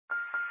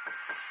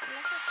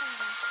What's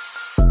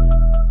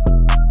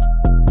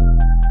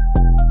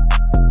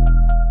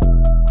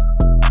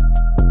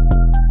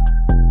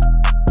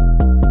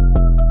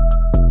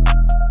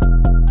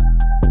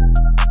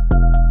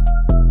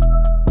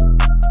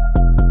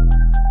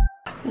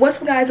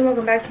up guys, and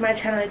welcome back to my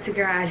channel. It's your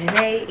girl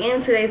Azhane, and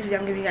in today's video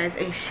I'm giving you guys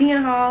a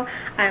Shein haul.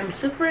 I'm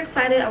super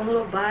excited. I'm a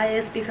little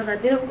biased because I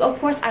did, of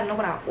course I know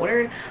what I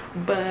ordered,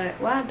 but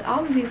well,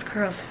 all of these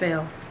curls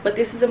fail. But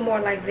this is a more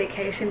like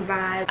vacation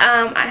vibe.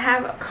 I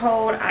have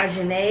code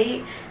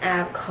Azhane, and I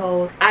have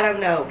code I don't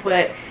know,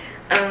 but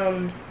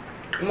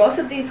most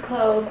of these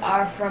clothes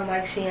are from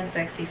like Shein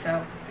Sexy,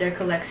 so their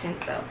collection.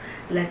 So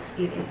let's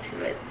get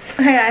into it.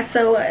 Okay guys,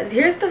 so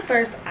here's the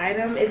first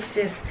item. It's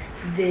just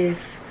this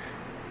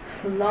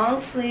long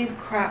sleeve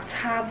crop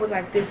top with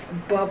like this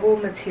bubble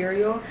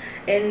material,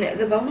 and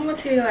the bubble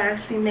material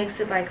actually makes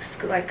it like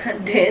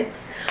condense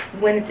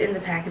when it's in the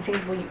packaging.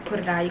 When you put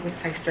it out, you can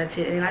just like stretch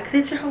it and it like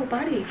fits your whole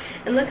body.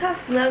 And look how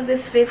snug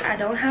this fits. I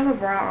don't have a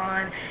bra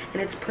on,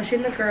 and it's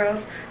pushing the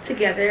girls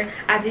together.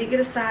 I did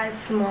get a size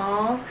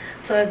small,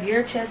 so if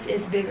your chest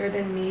is bigger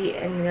than me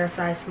and you're a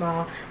size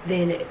small,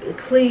 then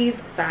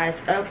please size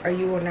up or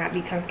you will not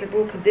be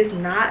comfortable, because this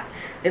knot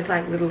is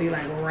like literally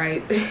like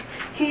right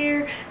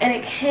here. And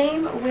it came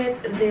with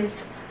this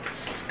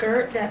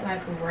skirt that like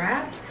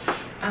wraps.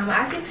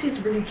 I think she's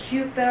really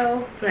cute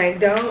though. Like,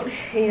 don't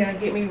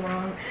get me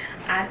wrong,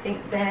 I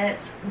think that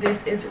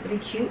this is really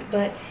cute,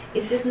 but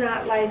it's just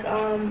not like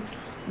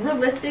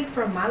realistic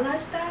for my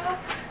lifestyle.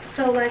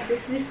 So like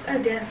this is just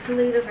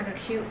definitely just like a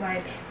cute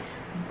like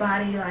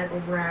body like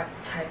wrap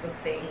type of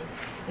thing.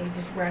 And you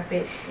just wrap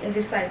it and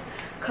just like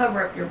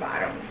cover up your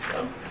bottom.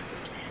 So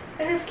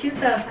it is cute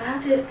though. So I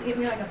have to get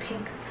me like a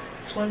pink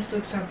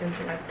swimsuit something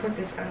to like put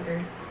this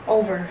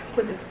over,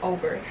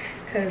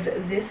 because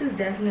this is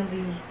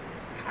definitely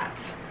hot.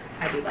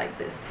 I do like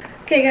this.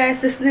 Okay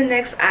guys, this is the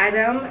next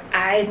item.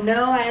 I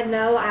know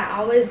I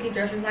always get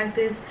dresses like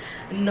this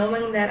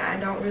knowing that I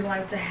don't really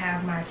like to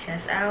have my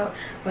chest out,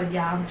 but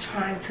yeah, I'm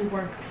trying to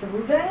work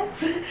through that.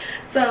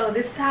 So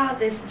this is how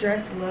this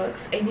dress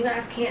looks, and you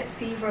guys can't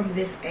see from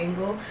this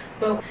angle,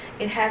 but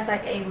it has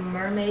like a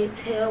mermaid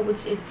tail,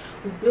 which is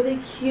really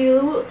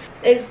cute,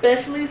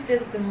 especially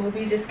since the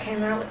movie just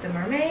came out with the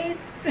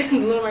mermaids.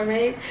 Little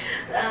Mermaid.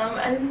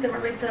 I think the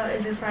mermaid tail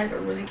is just like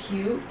really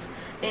cute,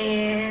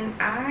 and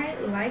I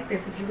like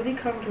this. It's really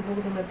comfortable.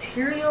 The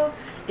material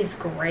is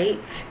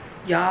great.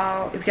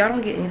 Y'all, if y'all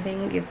don't get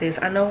anything, get this.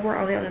 I know we're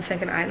only on the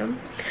second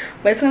item,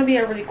 but it's gonna be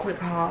a really quick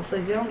haul, so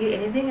if you don't get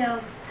anything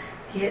else,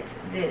 get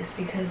this,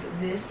 because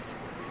this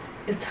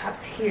is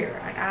top tier.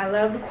 Like, I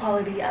love the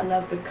quality, I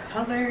love the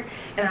color,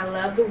 and I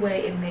love the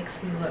way it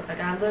makes me look. Like,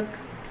 I look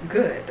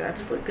good. I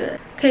just look good.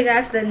 Okay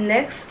guys, the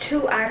next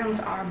two items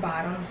are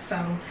bottoms.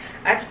 So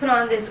I just put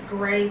on this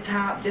gray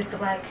top just to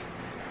like,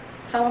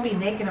 so I won't be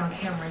naked on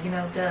camera,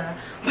 duh.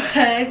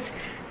 But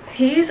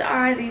these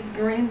are these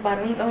green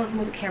bottoms. I'm gonna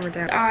move the camera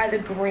down. Are the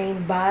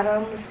green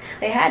bottoms.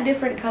 They had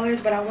different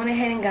colors, but I went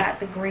ahead and got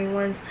the green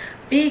ones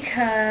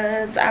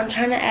because I'm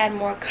trying to add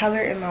more color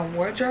in my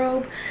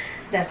wardrobe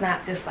that's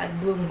not just like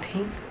blue and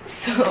pink.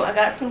 So I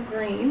got some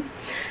green,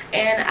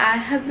 and I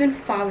have been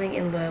falling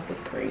in love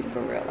with green, for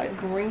real. Like,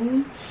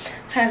 green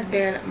has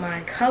been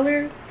my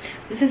color.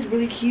 This is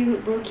really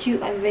cute,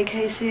 like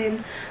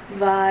vacation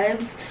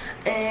vibes,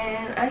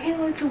 and I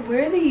can't wait to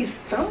wear these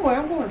somewhere.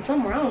 I'm going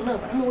somewhere, I don't know,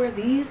 but I'm gonna wear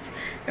these.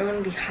 They're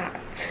gonna be hot.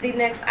 The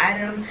next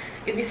item,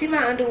 if you see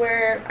my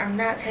underwear, I'm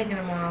not taking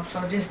them off,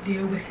 so just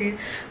deal with it.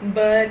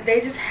 But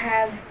they just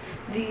have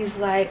these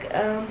like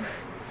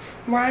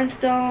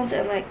rhinestones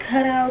and like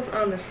cutouts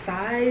on the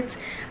sides.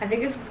 I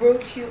think it's real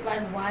cute,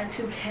 like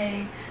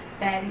Y2K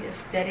baddie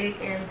aesthetic,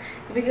 and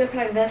it'd be good for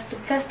like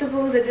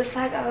festivals and just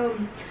like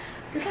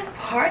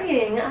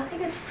partying. I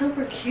think it's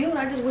super cute.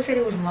 I just wish that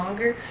it was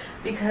longer,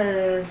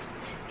 because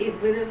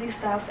it literally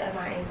stops at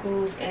my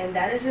ankles, and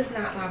that is just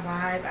not my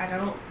vibe. I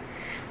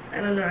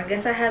don't know, I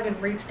guess I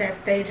haven't reached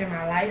that stage in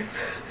my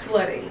life.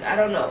 Flooding, I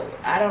don't know,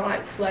 I don't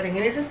like flooding,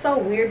 and it's just so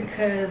weird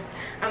because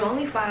I'm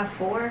only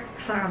 5'4",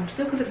 so I'm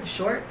still considered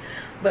short,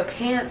 but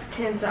pants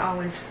tend to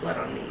always flood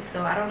on me.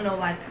 So I don't know,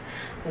 like,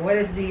 what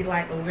is the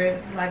like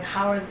length, like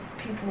how are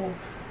people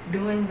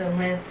doing the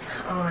length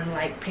on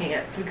like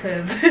pants,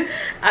 because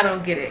I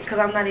don't get it, because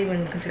I'm not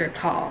even considered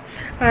tall.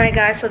 All right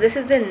guys, so this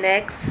is the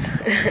next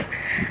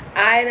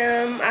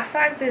item. I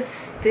feel like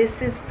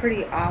this is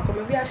pretty awkward.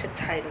 Maybe I should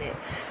tighten it.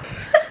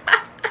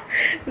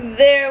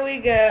 There we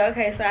go.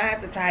 Okay, so I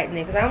have to tighten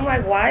it, because I'm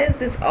like, why is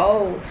this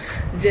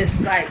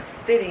just like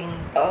sitting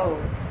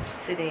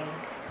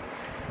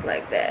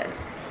like that?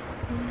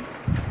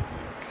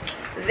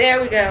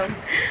 There we go.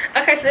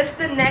 Okay, so this is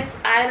the next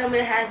item.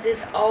 It has this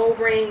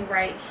O-ring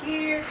right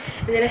here,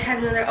 and then it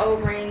has another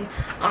O-ring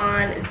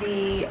on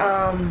the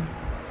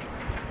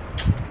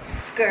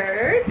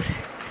skirt.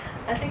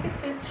 I think it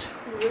fits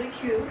really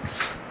cute.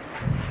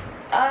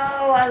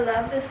 Oh, I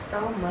love this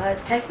so much.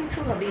 Take me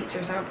to a beach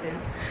or something.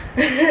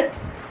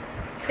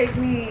 Take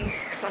me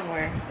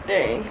somewhere.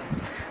 Dang.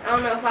 I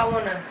don't know if I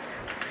wanna,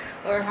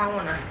 or if I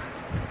wanna,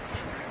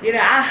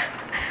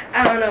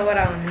 I don't know what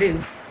I want to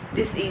do.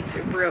 This eats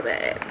real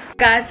bad.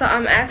 Guys, so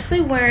I'm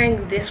actually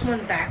wearing this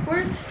one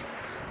backwards.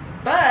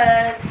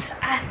 But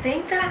I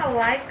think that I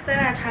like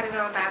that I tried it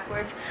on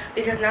backwards,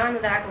 because now I know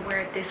that I can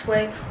wear it this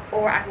way,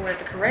 or I can wear it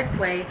the correct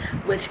way,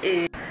 which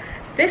is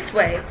this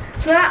way.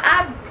 So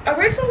I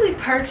originally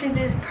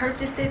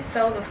purchased it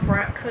so the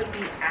front could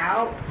be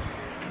out,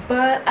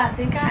 but I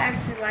think I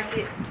actually like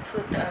it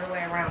flipped the other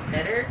way around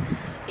better.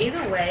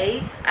 Either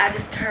way, I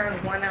just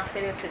turned one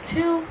outfit into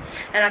two,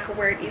 and I could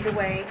wear it either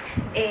way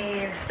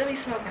and still be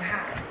smoking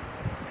hot.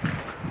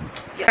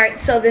 Alright,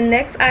 so the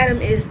next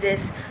item is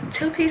this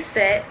two-piece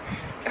set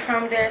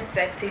from their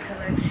Sexy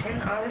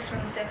collection. All this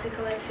from the Sexy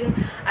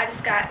collection. I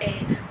just got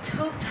a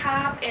tube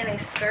top and a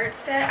skirt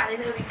set. I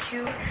think it'll be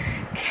cute,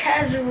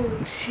 casual,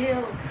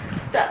 chill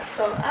stuff.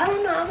 So I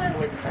don't know, I might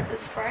wear this like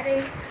this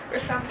Friday or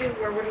something,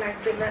 where we're like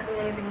not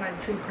doing anything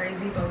like too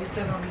crazy, but we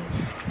still gonna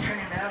be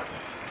turning up.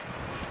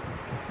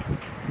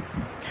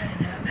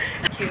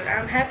 Cute.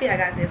 I'm happy I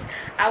got this.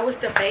 I was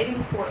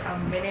debating for a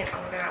minute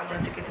on whether I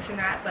wanted to get this or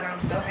not, but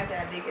I'm so happy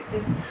that I did get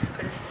this,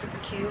 because this is super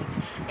cute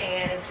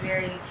and it's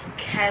very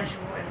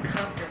casual and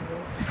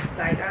comfortable.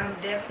 Like, I'm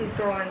definitely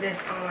throwing this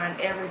on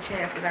every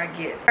chance that I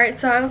get. Alright,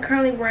 so I'm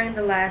currently wearing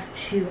the last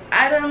two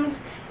items.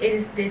 It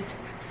is this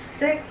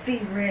sexy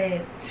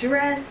red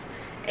dress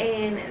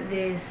and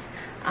this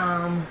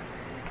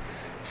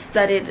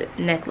studded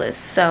necklace.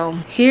 So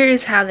here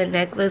is how the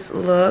necklace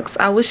looks.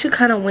 I wish it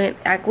kind of went,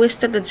 I wish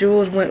that the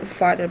jewels went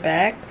farther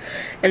back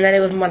and that it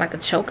was more like a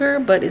choker,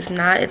 but it's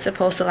not. It's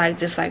supposed to like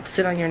just like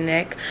sit on your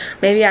neck.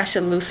 Maybe I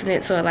should loosen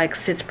it so it like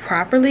sits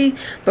properly,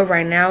 but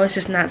right now it's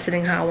just not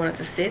sitting how I want it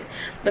to sit.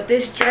 But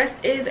this dress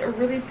is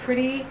really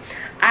pretty.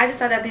 I just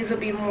thought that these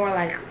would be more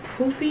like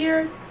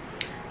poofier.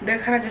 They're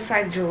kind of just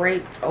like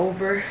draped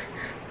over,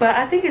 but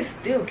I think it's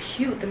still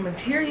cute. The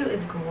material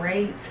is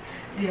great.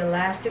 The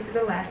elastic is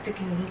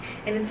elasticing,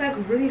 and it's like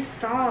really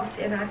soft,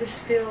 and I just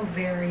feel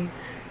very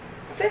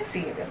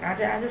sexy in this.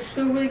 I just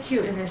feel really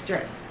cute in this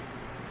dress.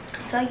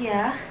 So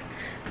yeah,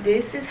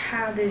 this is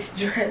how this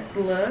dress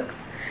looks.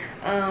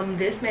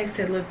 This makes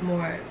it look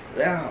more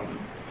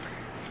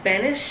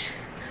Spanish,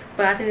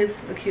 but I think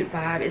this is a cute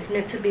vibe. It's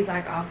meant to be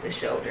like off the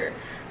shoulder.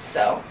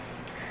 So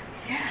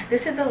yeah,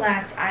 this is the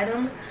last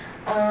item.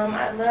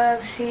 I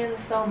love Shein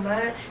so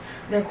much.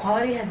 Their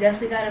quality has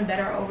definitely gotten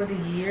better over the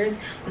years,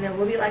 and there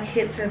will be like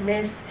hits or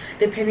miss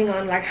depending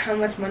on like how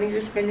much money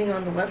you're spending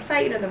on the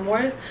website. You know, the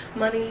more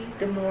money,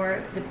 the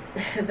more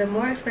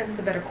expensive,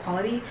 the better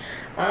quality.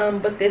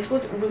 But this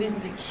was really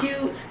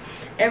cute.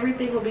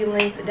 Everything will be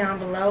linked down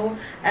below,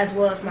 as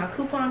well as my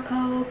coupon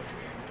codes.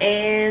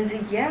 And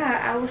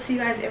yeah, I will see you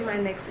guys in my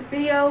next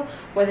video,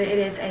 whether it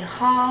is a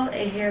haul,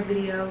 a hair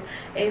video,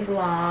 a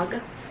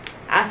vlog.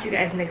 I'll see you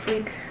guys next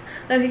week.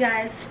 Love you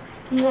guys.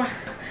 Mwah.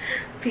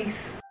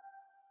 Peace.